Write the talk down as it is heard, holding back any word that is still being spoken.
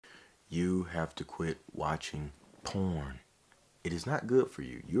You have to quit watching porn. It is not good for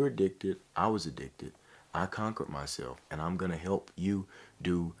you. You're addicted. I was addicted. I conquered myself, and I'm going to help you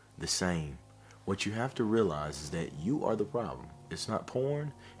do the same. What you have to realize is that you are the problem. It's not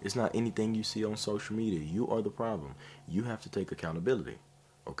porn. It's not anything you see on social media. You are the problem. You have to take accountability.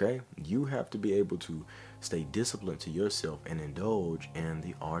 Okay? You have to be able to stay disciplined to yourself and indulge in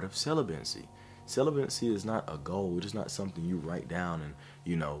the art of celibacy. Celibacy is not a goal. It is not something you write down and,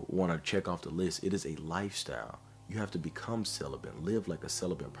 want to check off the list. It is a lifestyle. You have to become celibate, live like a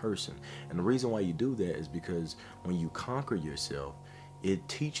celibate person. And the reason why you do that is because when you conquer yourself, it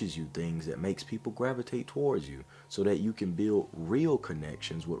teaches you things that makes people gravitate towards you so that you can build real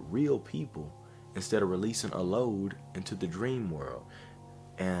connections with real people instead of releasing a load into the dream world.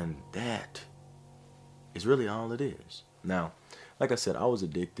 And that is really all it is. Now, like I said, I was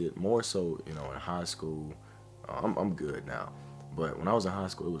addicted more so, in high school. I'm good now. But when I was in high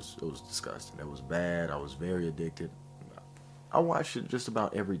school, it was disgusting. It was bad. I was very addicted. I watched it just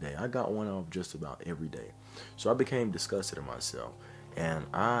about every day. I got one off just about every day. So I became disgusted in myself. And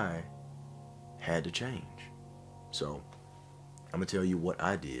I had to change. So I'm going to tell you what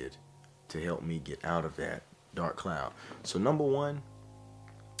I did to help me get out of that dark cloud. So number one,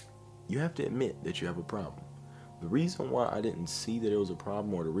 you have to admit that you have a problem. The reason why I didn't see that it was a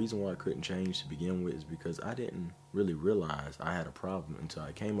problem, or the reason why I couldn't change to begin with, is because I didn't really realize I had a problem until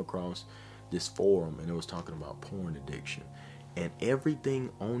I came across this forum and it was talking about porn addiction. And everything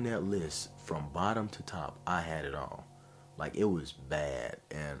on that list from bottom to top, I had it all. Like, it was bad.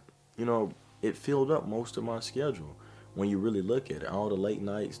 And, it filled up most of my schedule. When you really look at it, all the late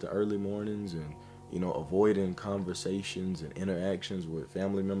nights, the early mornings, and, avoiding conversations and interactions with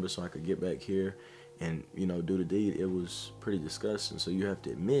family members so I could get back here and, do the deed, it was pretty disgusting. So you have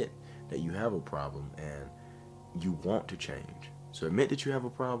to admit that you have a problem and you want to change. So admit that you have a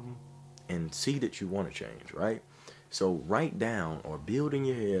problem and see that you want to change, right? So write down or build in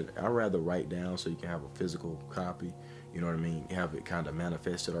your head. I'd rather write down so you can have a physical copy. You know what I mean? Have it kind of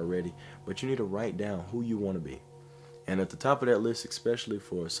manifested already. But you need to write down who you want to be. And at the top of that list, especially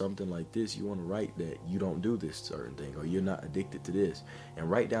for something like this, you want to write that you don't do this certain thing or you're not addicted to this.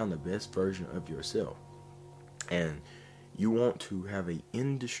 And write down the best version of yourself. And you want to have an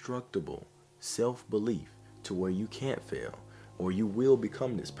indestructible self-belief to where you can't fail or you will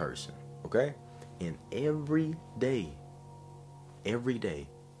become this person. Okay? And every day,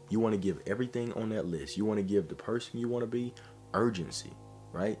 you want to give everything on that list. You want to give the person you want to be urgency,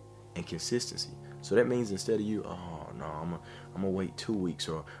 right? And consistency. So that means instead of you, oh no, I'm gonna wait 2 weeks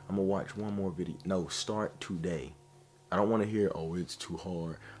or I'm gonna watch one more video. No, start today. I don't want to hear, oh, it's too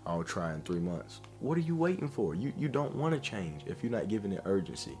hard, I'll try in 3 months. What are you waiting for? You don't want to change if you're not giving it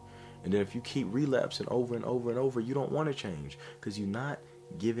urgency. And then if you keep relapsing over and over and over, you don't want to change because you're not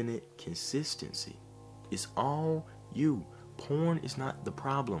giving it consistency. It's all you. Porn is not the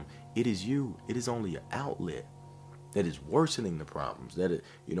problem. It is you. It is only an outlet that is worsening the problems, that is,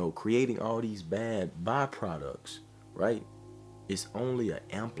 creating all these bad byproducts, right? It's only an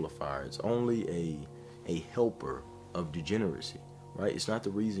amplifier. It's only a helper of degeneracy, right? It's not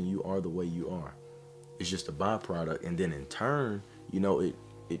the reason you are the way you are. It's just a byproduct. And then in turn,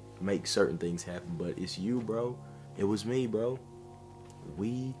 it makes certain things happen, but it's you, bro. It was me, bro.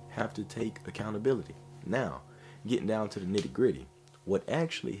 We have to take accountability. Now, getting down to the nitty gritty, what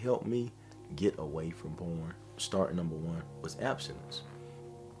actually helped me get away from porn, start number one, was abstinence.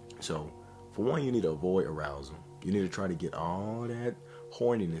 So, for one, you need to avoid arousal. You need to try to get all that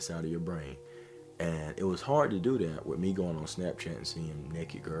horniness out of your brain. And it was hard to do that with me going on Snapchat and seeing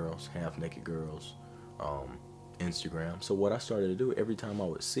naked girls, half naked girls, Instagram. So what I started to do, every time I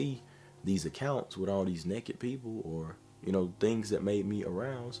would see these accounts with all these naked people or, things that made me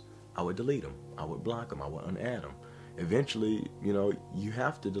aroused, I would delete them. I would block them. I would unadd them. Eventually, you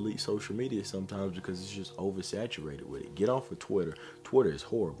have to delete social media sometimes because it's just oversaturated with it. Get off of Twitter. Twitter is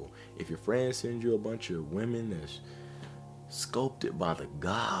horrible. If your friend sends you a bunch of women that's sculpted by the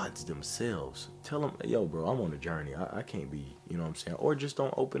gods themselves, tell them, yo, bro, I'm on a journey. I can't be, or just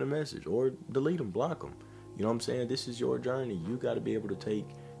don't open a message or delete them, block them. This is your journey. You got to be able to take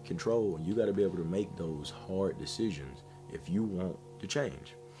control and you got to be able to make those hard decisions if you want to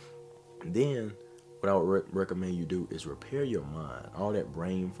change. Then what I would recommend you do is repair your mind. All that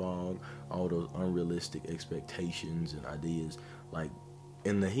brain fog, all those unrealistic expectations and ideas. Like,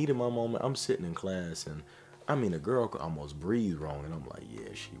 in the heat of my moment, I'm sitting in class and a girl could almost breathe wrong and I'm like,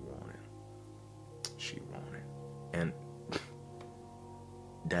 yeah, she wanted. And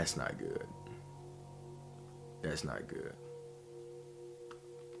that's not good. That's not good.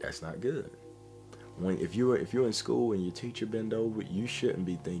 If you're in school and your teacher bend over, you shouldn't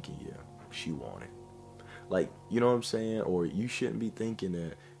be thinking, yeah, she wanted. Like, you know what I'm saying? Or you shouldn't be thinking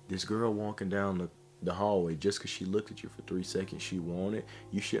that this girl walking down the hallway, just because she looked at you for 3 seconds, she wanted.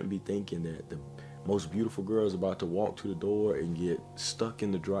 You shouldn't be thinking that the most beautiful girl is about to walk to the door and get stuck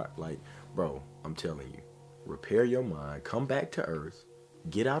in the drop. Like, bro, I'm telling you, repair your mind, come back to earth,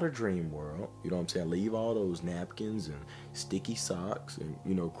 get out of dream world. You know what I'm saying? Leave all those napkins and sticky socks and,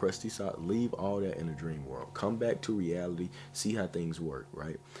 you know, crusty socks. Leave all that in the dream world. Come back to reality. See how things work,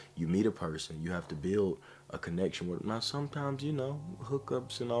 right? You meet a person. You have to build a connection with them. Now, sometimes, you know,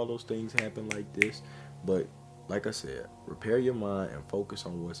 hookups and all those things happen like this. But like I said, repair your mind and focus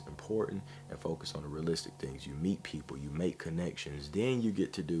on what's important and focus on the realistic things. You meet people. You make connections. Then you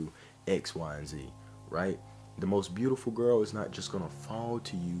get to do X, Y, and Z, right? The most beautiful girl is not just going to fall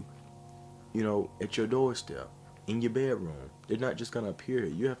to you, you know, at your doorstep, in your bedroom. They're not just going to appear.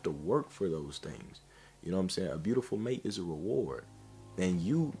 You have to work for those things. You know what I'm saying? A beautiful mate is a reward. And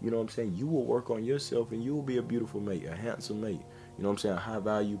you know what I'm saying? You will work on yourself and you will be a beautiful mate, a handsome mate. You know what I'm saying? A high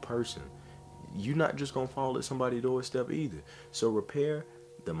value person. You're not just going to fall at somebody's doorstep either. So repair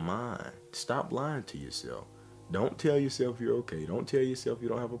the mind. Stop lying to yourself. Don't tell yourself you're okay. Don't tell yourself you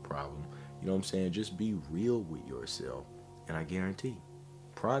don't have a problem. You know what I'm saying? Just be real with yourself. And I guarantee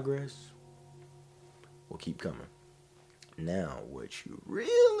progress will keep coming. Now, what you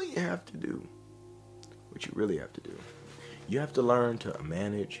really have to do, you have to learn to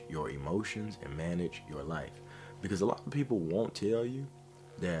manage your emotions and manage your life. Because a lot of people won't tell you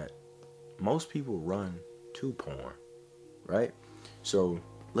that most people run to porn, right? So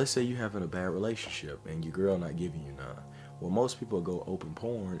let's say you're having a bad relationship and your girl not giving you none. Well, most people go open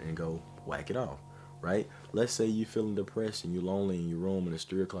porn and go whack it off, right? Let's say you're feeling depressed and you're lonely in your room and it's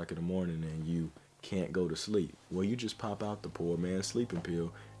 3 o'clock in the morning and you can't go to sleep. Well, you just pop out the poor man's sleeping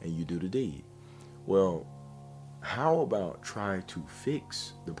pill and you do the deed. Well, how about try to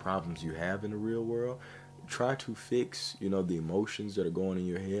fix the problems you have in the real world? Try to fix, you know, the emotions that are going in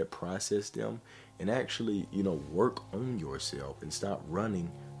your head, process them, and actually, you know, work on yourself and stop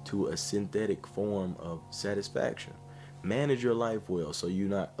running to a synthetic form of satisfaction. Manage your life well so you're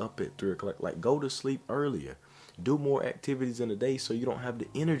not up at 3 o'clock. Like, go to sleep earlier. Do more activities in the day so you don't have the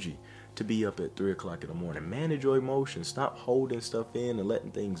energy to be up at 3 o'clock in the morning. Manage your emotions. Stop holding stuff in and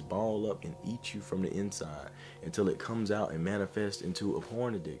letting things ball up and eat you from the inside until it comes out and manifests into a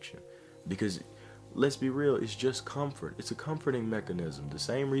porn addiction. Because let's be real, it's just comfort. It's a comforting mechanism. The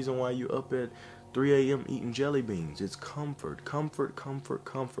same reason why you up at 3 a.m. eating jelly beans. It's comfort. Comfort, comfort,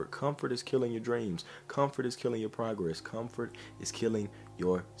 comfort. Comfort is killing your dreams. Comfort is killing your progress. Comfort is killing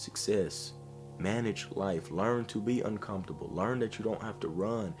your success. Manage life. Learn to be uncomfortable. Learn that you don't have to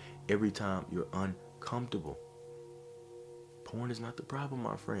run every time you're uncomfortable. Porn is not the problem,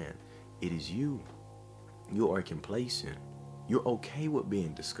 my friend. It is you. You are complacent. You're okay with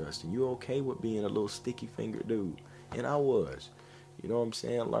being disgusting. You're okay with being a little sticky fingered dude. And I was. You know what I'm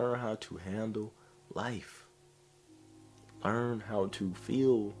saying? Learn how to handle life. Learn how to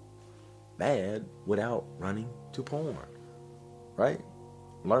feel bad without running to porn. Right?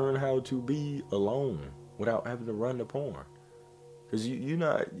 Learn how to be alone without having to run to porn. Because you're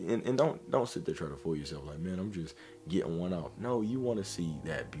not, and don't sit there trying to fool yourself like, man, I'm just getting one off. No, you want to see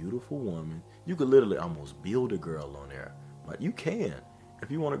that beautiful woman. You could literally almost build a girl on there. But you can. If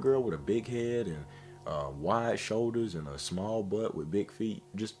you want a girl with a big head and wide shoulders and a small butt with big feet,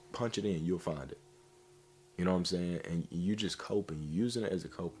 just punch it in. You'll find it. You know what I'm saying? And you just coping. You're using it as a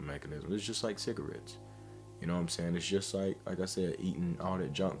coping mechanism. It's just like cigarettes. You know what I'm saying? It's just like I said, eating all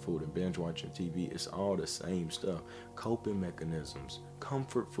that junk food and binge watching TV. It's all the same stuff. Coping mechanisms.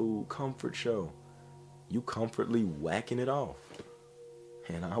 Comfort food. Comfort show. You comfortably whacking it off.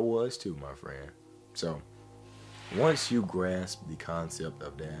 And I was too, my friend. So, once you grasp the concept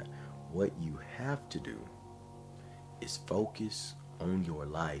of that, what you have to do is focus on your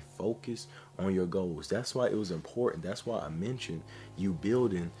life. Focus on your goals. That's why it was important. That's why I mentioned you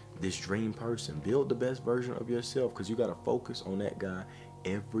building this dream person. Build the best version of yourself, because you got to focus on that guy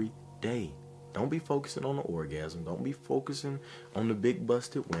every day. Don't be focusing on the orgasm. Don't be focusing on the big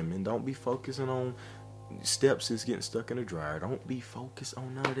busted women. Don't be focusing on steps that's getting stuck in the dryer. Don't be focused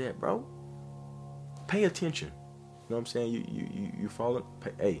on none of that, bro. Pay attention. You know what I'm saying? You falling.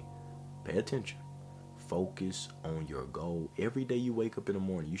 Pay attention. Focus on your goal. Every day you wake up in the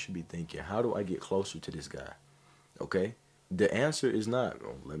morning, you should be thinking, how do I get closer to this guy? Okay? The answer is not,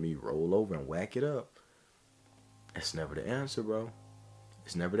 oh, let me roll over and whack it up. That's never the answer, bro.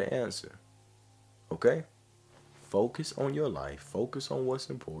 It's never the answer. Okay? Focus on your life. Focus on what's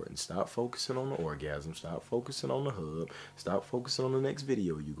important. Stop focusing on the orgasm. Stop focusing on the hub. Stop focusing on the next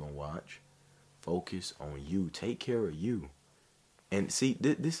video you're going to watch. Focus on you. Take care of you. And see,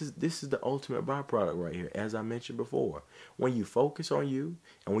 this is the ultimate byproduct right here. As I mentioned before, when you focus on you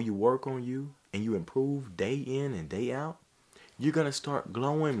and when you work on you and you improve day in and day out, you're going to start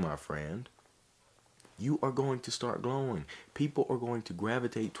glowing, my friend. You are going to start glowing. People are going to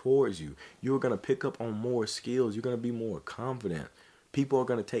gravitate towards you. You're going to pick up on more skills. You're going to be more confident. People are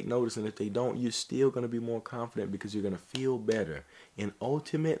going to take notice, and if they don't, you're still going to be more confident because you're going to feel better. And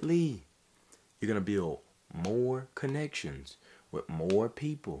ultimately, you're going to build more connections with more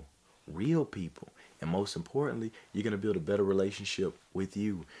people, real people. And most importantly, you're going to build a better relationship with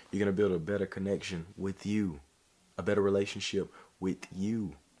you. You're going to build a better connection with you, a better relationship with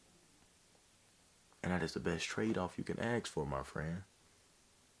you. And that is the best trade-off you can ask for, my friend.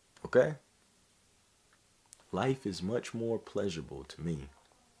 Okay? Life is much more pleasurable to me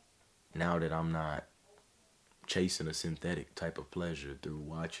now that I'm not chasing a synthetic type of pleasure through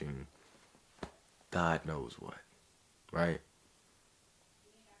watching God knows what, right?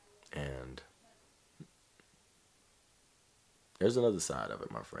 And there's another side of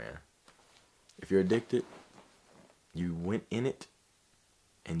it, my friend. If you're addicted, you went in it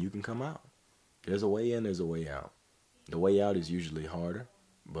and you can come out. There's a way in, there's a way out. The way out is usually harder,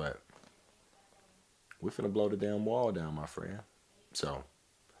 but we're finna blow the damn wall down, my friend. So,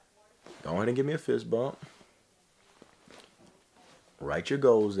 go ahead and give me a fist bump. Write your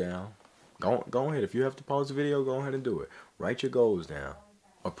goals down. Go ahead. If you have to pause the video, go ahead and do it. Write your goals down.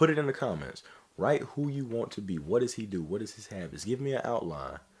 Or put it in the comments. Write who you want to be. What does he do? What is his habits? Give me an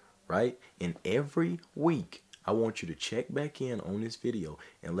outline, right? And every week, I want you to check back in on this video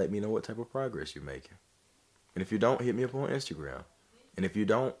and let me know what type of progress you're making. And if you don't, hit me up on Instagram. And if you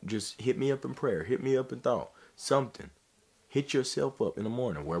don't, just hit me up in prayer. Hit me up in thought. Something. Hit yourself up in the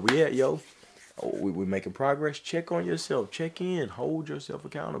morning. Where we at, yo? Oh, we making progress? Check on yourself. Check in. Hold yourself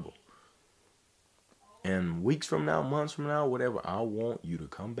accountable. And weeks from now, months from now, whatever, I want you to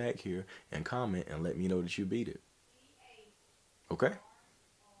come back here and comment and let me know that you beat it. Okay?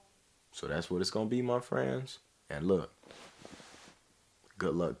 So that's what it's going to be, my friends. And look,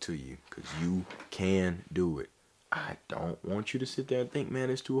 good luck to you, because you can do it. I don't want you to sit there and think,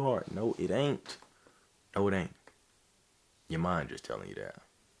 man, it's too hard. No, it ain't. No, it ain't. Your mind just telling you that.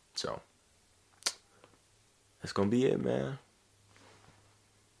 So, that's going to be it, man.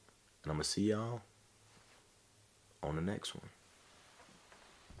 And I'm going to see y'all on the next one.